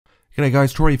G'day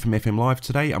guys, Troy from FM Live.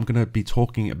 Today I'm going to be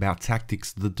talking about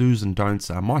tactics, the do's and don'ts,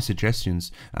 my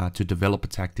suggestions to develop a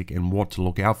tactic and what to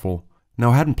look out for.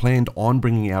 Now I hadn't planned on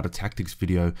bringing out a tactics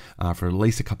video for at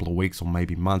least a couple of weeks or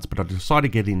maybe months, but I decided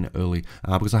to get in early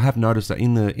because I have noticed that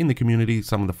in the community,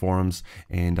 some of the forums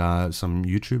and some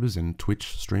YouTubers and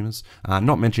Twitch streamers,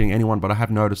 not mentioning anyone, but I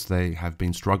have noticed they have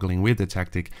been struggling with their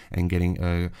tactic and getting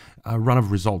a run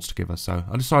of results together. So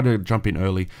I decided to jump in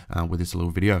early with this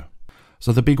little video.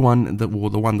 So the big one, the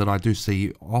one that I do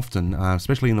see often,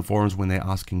 especially in the forums when they're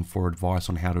asking for advice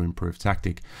on how to improve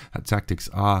tactics,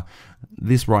 are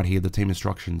this right here, the team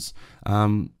instructions.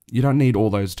 You don't need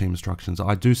all those team instructions.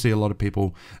 I do see a lot of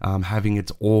people having it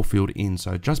all filled in.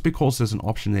 So just because there's an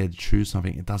option there to choose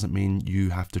something, it doesn't mean you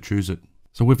have to choose it.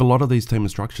 So with a lot of these team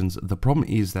instructions, the problem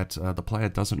is that the player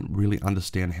doesn't really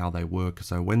understand how they work.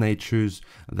 So when they choose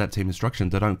that team instruction,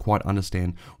 they don't quite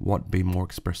understand what be more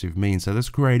expressive means. So there's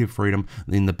creative freedom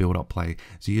in the build-up play.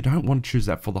 So you don't want to choose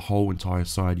that for the whole entire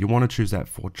side. You want to choose that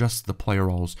for just the player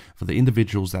roles, for the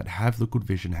individuals that have the good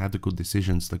vision, have the good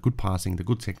decisions, the good passing, the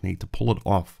good technique to pull it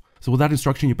off. So with that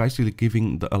instruction, you're basically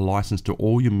giving a license to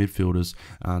all your midfielders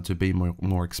to be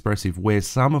more expressive, where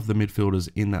some of the midfielders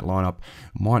in that lineup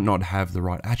might not have the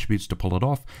right attributes to pull it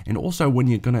off. And also when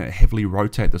you're going to heavily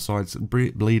rotate the sides,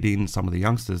 bleed in some of the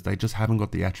youngsters, they just haven't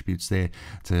got the attributes there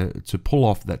to pull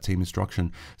off that team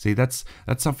instruction. See, that's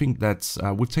something that's,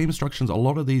 with team instructions, a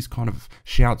lot of these kind of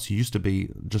shouts used to be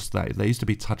just that. They used to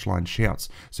be touchline shouts.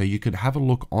 So you could have a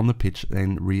look on the pitch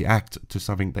and react to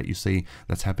something that you see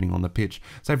that's happening on the pitch.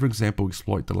 Say, for example,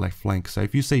 exploit the left flank. So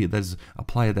if you see there's a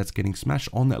player that's getting smashed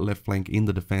on that left flank in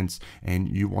the defense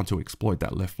and you want to exploit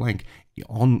that left flank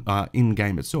on in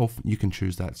game itself, you can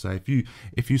choose that. So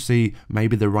if you see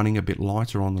maybe they're running a bit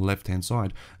lighter on the left hand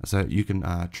side, so you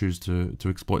can choose to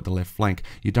exploit the left flank.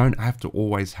 You don't have to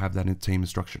always have that in team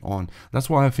instruction on. That's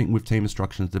why I think with team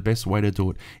instructions, the best way to do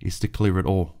it is to clear it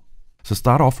all. So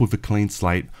start off with a clean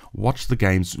slate, watch the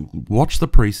games, watch the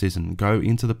preseason, go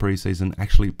into the preseason,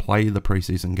 actually play the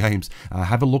preseason games,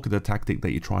 have a look at the tactic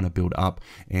that you're trying to build up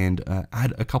and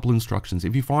add a couple instructions.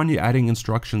 If you find you're adding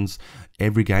instructions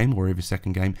every game or every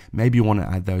second game, maybe you want to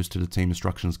add those to the team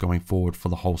instructions going forward for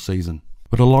the whole season.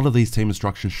 But a lot of these team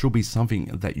instructions should be something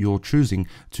that you're choosing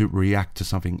to react to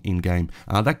something in game.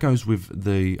 That goes with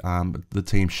the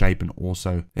team shape and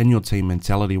also in your team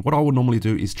mentality. What I would normally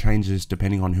do is change this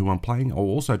depending on who I'm playing. I'll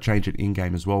also change it in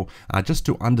game as well, just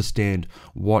to understand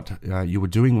what you were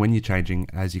doing when you're changing,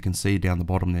 as you can see down the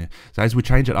bottom there. So as we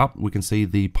change it up, we can see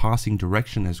the passing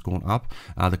direction has gone up,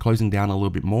 the closing down a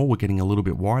little bit more, we're getting a little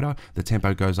bit wider, the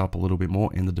tempo goes up a little bit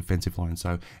more in the defensive line.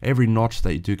 So every notch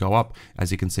that you do go up, as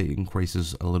you can see, it increases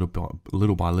a little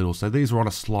by little. So these are on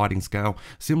a sliding scale,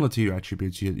 similar to your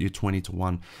attributes, your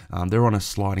 20-to-1. They're on a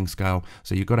sliding scale,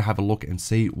 so you've got to have a look and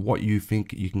see what you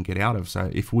think you can get out of. So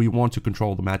if we want to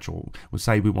control the match, or we'll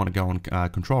say we want to go on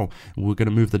control, we're going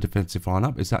to move the defensive line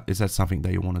up. Is that something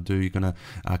that you want to do? You're going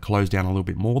to close down a little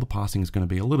bit more. The passing is going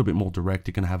to be a little bit more direct.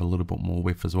 You're going to have a little bit more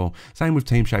width as well. Same with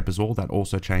team shape as well. That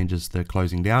also changes the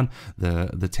closing down,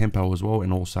 the tempo as well,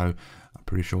 and also I'm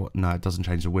pretty sure, no, it doesn't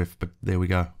change the width, but there we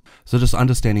go. So just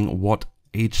understanding what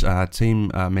each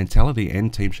team mentality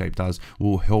and team shape does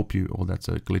will help you, or that's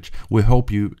a glitch, will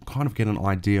help you kind of get an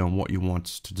idea on what you want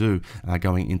to do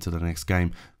going into the next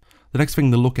game. The next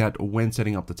thing to look at when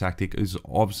setting up the tactic is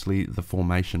obviously the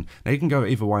formation. Now you can go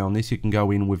either way on this. You can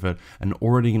go in with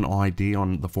already an idea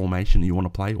on the formation you want to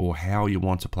play or how you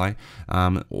want to play,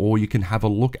 or you can have a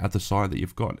look at the side that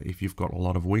you've got. If you've got a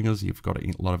lot of wingers, you've got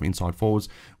a lot of inside forwards.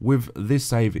 With this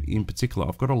save in particular,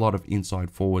 I've got a lot of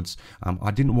inside forwards.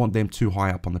 I didn't want them too high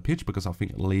up on the pitch because I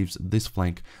think it leaves this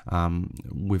flank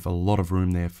with a lot of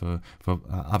room there for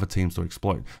other teams to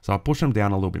exploit. So I push them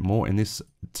down a little bit more, and this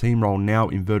team role now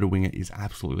inverted winger is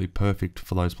absolutely perfect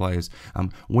for those players.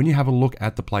 When you have a look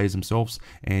at the players themselves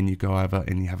and you go over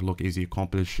and you have a look, is he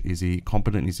accomplished, is he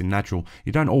competent, is he natural?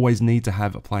 You don't always need to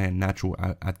have a player natural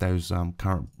at those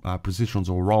current positions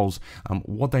or roles.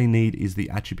 What they need is the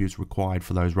attributes required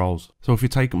for those roles. So if you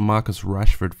take Marcus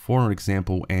Rashford for an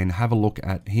example and have a look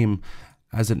at him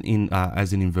as an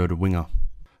inverted winger.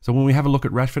 So when we have a look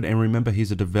at Rashford, and remember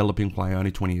he's a developing player,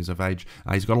 only 20 years of age,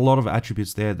 he's got a lot of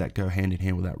attributes there that go hand in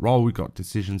hand with that role. We've got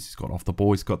decisions, he's got off the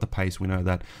ball, he's got the pace, we know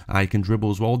that. He can dribble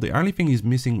as well. The only thing he's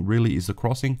missing really is the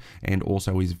crossing and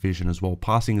also his vision as well.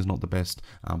 Passing is not the best,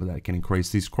 but that can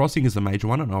increase. This crossing is the major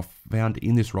one, and I've found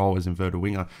in this role as inverted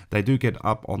winger, they do get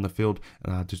up on the field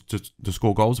to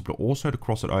score goals, but also to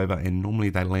cross it over, and normally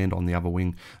they land on the other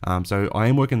wing. So I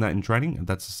am working that in training, and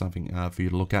that's something for you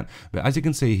to look at. But as you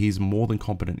can see, he's more than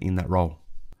competent in that role.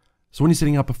 So when you're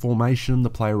setting up a formation, the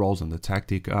player roles, and the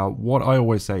tactic, what I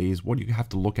always say is what you have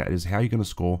to look at is how you're going to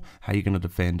score, how you're going to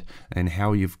defend, and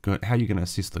how you're going to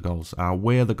assist the goals,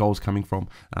 where the goals coming from.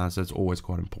 So it's always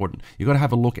quite important. You've got to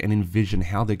have a look and envision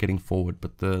how they're getting forward.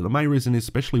 But the main reason is,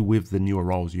 especially with the newer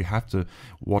roles, you have to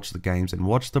watch the games and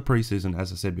watch the preseason.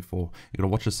 As I said before, you've got to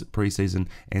watch the preseason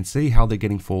and see how they're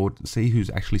getting forward, see who's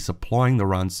actually supplying the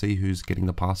runs, see who's getting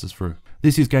the passes through.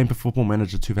 This is Game for Football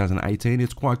Manager 2018.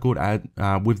 It's quite good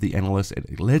with the analyst.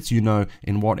 It lets you know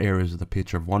in what areas of the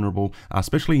pitch are vulnerable,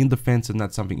 especially in defense, and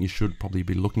that's something you should probably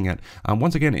be looking at.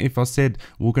 Once again, if I said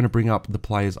we're going to bring up the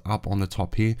players up on the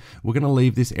top here, we're going to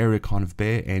leave this area kind of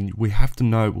bare, and we have to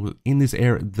know in this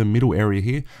area, the middle area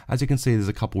here, as you can see, there's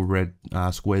a couple red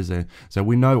squares there. So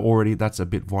we know already that's a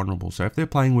bit vulnerable. So if they're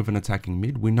playing with an attacking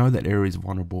mid, we know that area is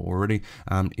vulnerable already.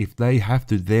 If they have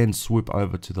to then swoop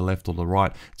over to the left or the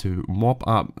right to mop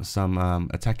up some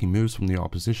attacking moves from the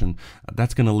opposition,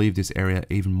 that's going to leave this area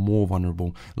even more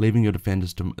vulnerable, leaving your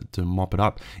defenders to mop it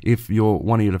up. If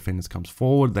one of your defenders comes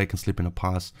forward, they can slip in a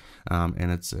pass,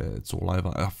 and it's all over.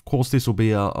 Of course, this will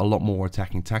be a lot more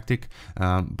attacking tactic,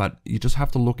 but you just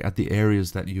have to look at the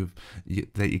areas that you're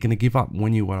going to give up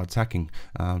when you are attacking.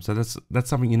 So that's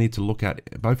something you need to look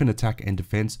at, both in attack and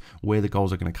defense, where the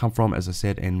goals are going to come from, as I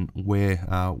said, and where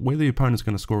the opponent's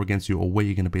going to score against you, or where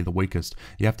you're going to be the weakest.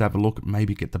 You have to have a look,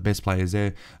 maybe get the best players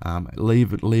there,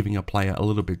 leaving a player a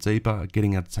little bit deeper,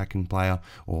 getting an attacking player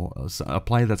or a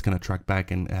player that's going to track back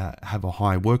and have a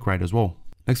high work rate as well.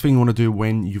 Next thing you want to do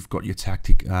when you've got your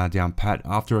tactic down pat,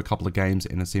 after a couple of games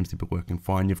and it seems to be working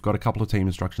fine, you've got a couple of team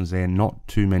instructions there, not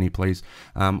too many please.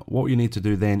 What you need to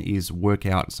do then is work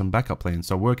out some backup plans.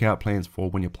 So work out plans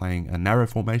for when you're playing a narrow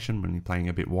formation, when you're playing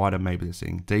a bit wider, maybe they're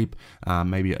sitting deep,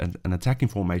 maybe an attacking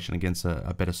formation against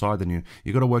a better side than you.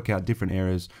 You've got to work out different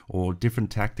areas or different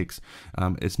tactics.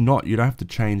 You don't have to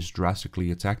change drastically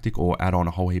your tactic or add on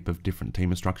a whole heap of different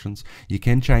team instructions. You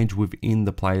can change within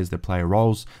the players, their player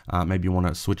roles. Maybe you want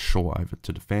to switch Shaw over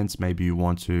to defense. Maybe you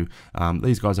want to,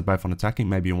 these guys are both on attacking,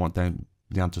 maybe you want them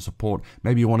down to support.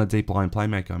 Maybe you want a deep line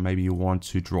playmaker. Maybe you want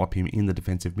to drop him in the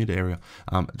defensive mid area.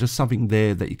 Just something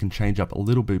there that you can change up a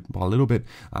little bit by a little bit.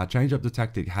 Change up the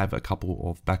tactic, have a couple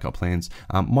of backup plans.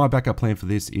 My backup plan for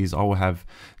this is I will have,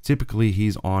 typically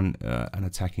he's on an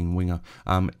attacking winger.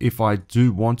 If I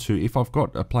do want to, if I've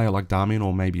got a player like Darmian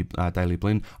or maybe Daley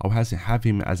Blind, I'll have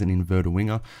him as an inverted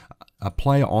winger. A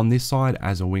player on this side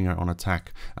as a winger on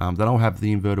attack. Then I'll have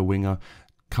the inverted winger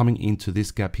coming into this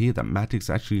gap here that Matic's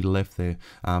actually left there.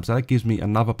 So that gives me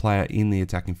another player in the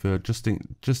attacking third, just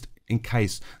in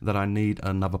case that I need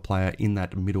another player in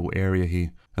that middle area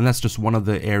here. And that's just one of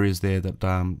the areas there that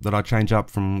that I change up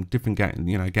from different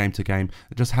game to game,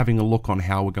 just having a look on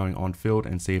how we're going on field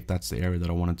and see if that's the area that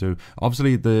I want to do.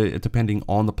 Obviously, depending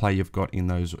on the play you've got in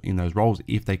those roles,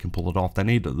 if they can pull it off, they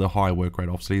need the high work rate.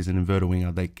 Obviously, as an inverted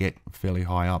winger, they get fairly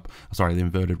high up. Sorry, the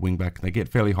inverted wing back, they get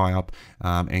fairly high up,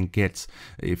 and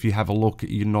if you have a look,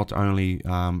 you're not only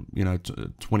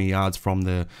 20 yards from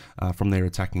their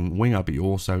attacking winger, but you're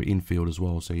also infield as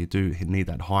well. So you do need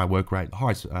that high work rate,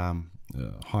 high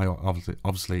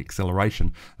obviously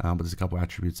acceleration, but there's a couple of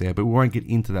attributes there, but we won't get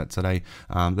into that today.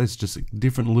 There's just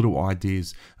different little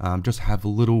ideas. Just have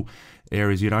little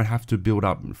areas. You don't have to build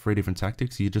up 3 different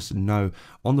tactics. You just know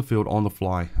on the field, on the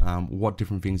fly, what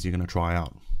different things you're going to try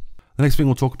out. The next thing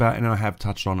we'll talk about, and I have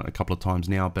touched on it a couple of times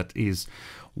now, but is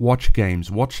watch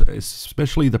games. Watch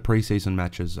especially the preseason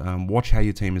matches. Watch how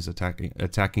your team is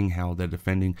attacking, how they're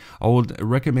defending. I would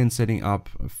recommend setting up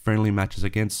friendly matches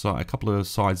against a couple of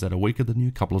sides that are weaker than you,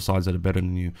 a couple of sides that are better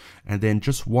than you, and then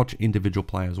just watch individual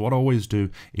players. What I always do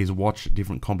is watch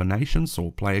different combinations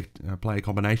or player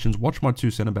combinations. Watch my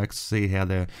 2 centre backs, see how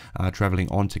they're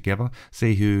travelling on together.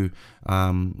 See the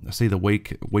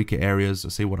weaker areas.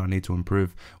 See what I need to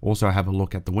improve. Also have a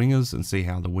look at the wingers and see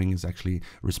how the wingers actually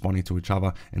responding to each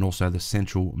other, and also the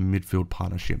central midfield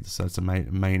partnership. So it's a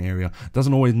main area.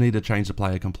 Doesn't always need to change the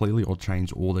player completely or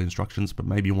change all the instructions, but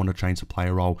maybe you want to change the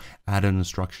player role, add an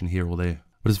instruction here or there.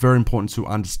 But it's very important to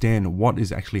understand what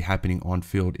is actually happening on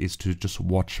field is to just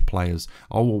watch players.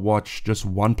 I will watch just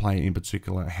one player in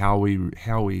particular, how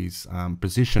he's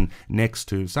positioned next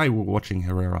to, say we're watching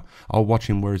Herrera. I'll watch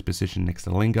him where he's positioned next to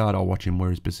Lingard. I'll watch him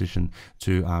where he's positioned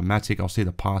to Matic. I'll see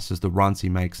the passes, the runs he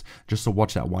makes, just to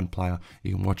watch that one player.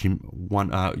 You can watch him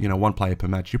one player per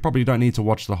match. You probably don't need to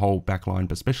watch the whole back line,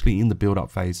 but especially in the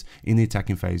build-up phase, in the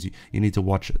attacking phase, you need to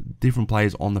watch different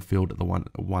players on the field at the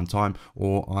one time,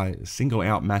 or I single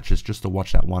out matches just to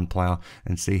watch that one player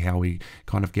and see how he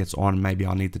kind of gets on. Maybe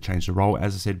I need to change the role,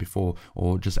 as I said before,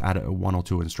 or just add 1 or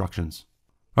 2 instructions.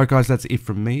 Alright guys, that's it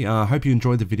from me. I hope you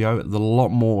enjoyed the video. There's a lot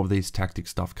more of these tactic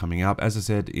stuff coming up. As I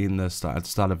said in the start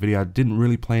of the video, I didn't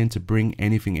really plan to bring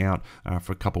anything out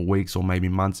for a couple of weeks or maybe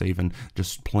months even.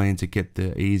 Just plan to get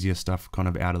the easier stuff kind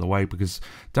of out of the way, because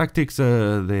tactics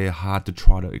they're hard to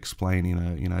try to explain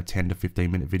in a 10 to 15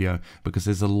 minute video, because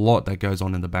there's a lot that goes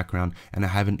on in the background, and I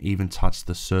haven't even touched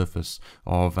the surface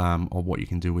of what you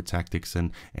can do with tactics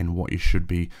and what you should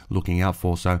be looking out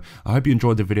for. So I hope you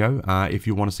enjoyed the video. If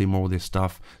you want to see more of this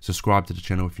stuff, subscribe to the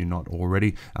channel if you're not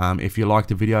already. If you liked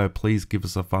the video, please give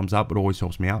us a thumbs up. It always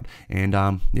helps me out. And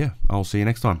yeah, I'll see you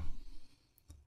next time.